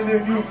open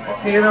if you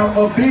fuck it,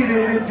 I'ma beat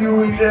it if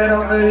you eat that,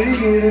 I'ma eat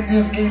it, if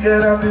you ski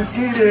that, I'ma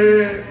ski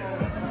it.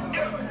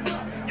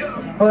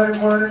 Money,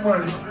 money,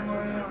 money.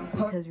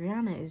 Because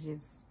Rihanna is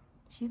just,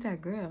 she's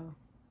that girl.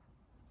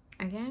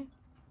 Okay?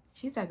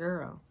 She's that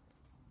girl.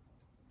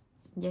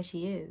 Yes,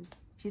 she is.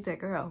 She's that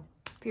girl.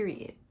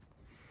 Period.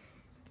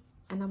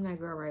 And I'm that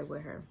girl right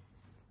with her.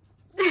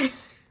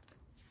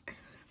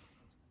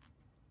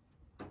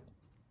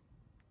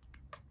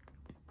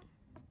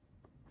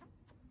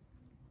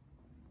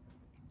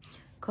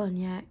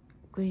 Cognac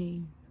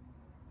green.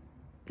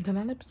 Do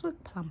my lips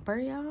look plumper,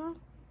 y'all?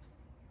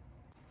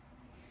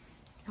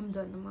 I'm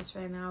doing the most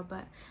right now,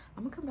 but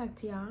I'm gonna come back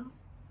to y'all.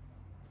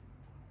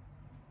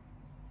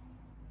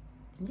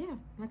 Yeah,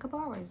 in a couple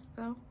hours.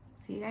 So,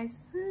 see you guys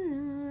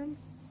soon.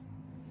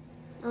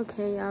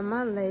 Okay, y'all,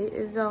 my light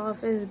is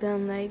off. It's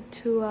been like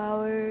 2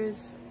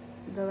 hours.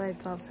 The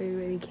light's off, so you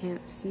really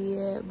can't see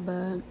it,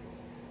 but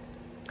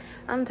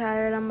I'm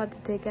tired. I'm about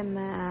to take a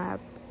nap.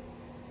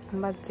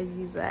 I'm about to take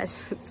these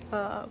lashes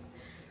off.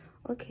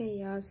 Okay,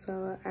 y'all,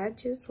 so I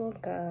just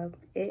woke up.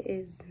 It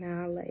is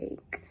now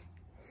like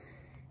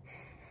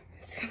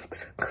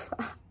 6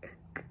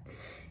 o'clock.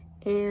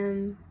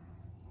 And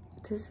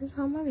this is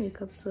how my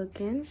makeup's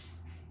looking.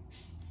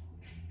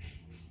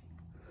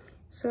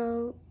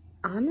 So,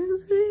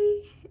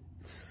 honestly,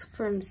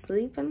 from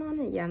sleeping on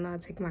it, y'all know I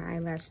took my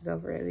eyelashes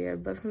off earlier,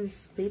 but from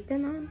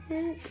sleeping on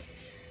it,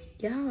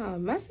 y'all,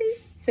 my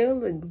face still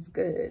looks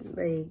good.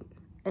 Like,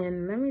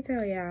 and let me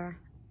tell y'all,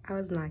 I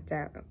was knocked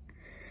out.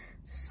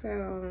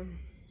 So,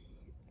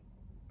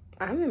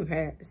 I'm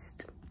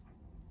impressed.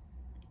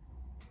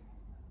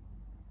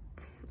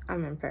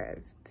 I'm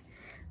impressed.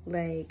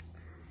 Like,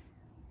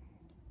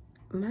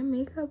 my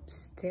makeup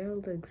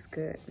still looks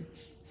good.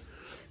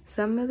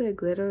 Some of the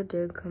glitter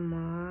did come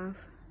off,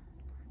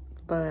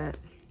 but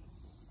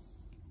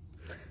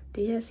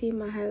do you see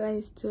my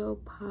highlights still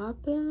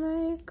popping,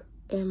 like?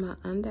 And my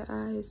under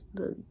eyes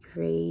look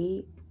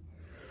great.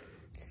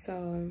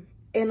 So,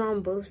 and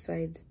on both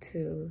sides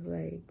too.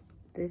 Like,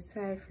 this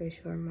side for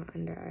sure my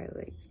under eye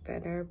looks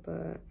better,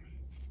 but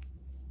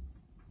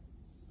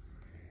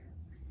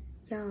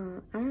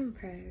y'all, I'm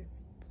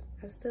impressed.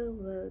 I still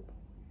look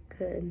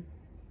good.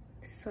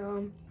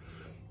 So,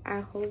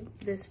 I hope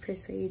this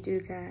persuades you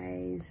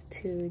guys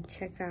to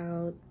check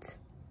out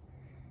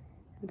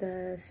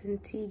the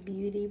Fenty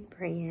Beauty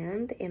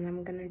brand, and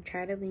I'm gonna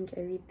try to link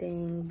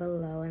everything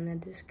below in the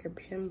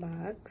description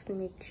box.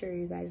 Make sure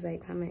you guys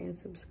like, comment, and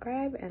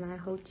subscribe, and I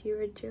hope you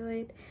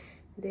enjoyed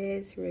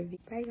this review.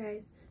 Bye,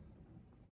 guys.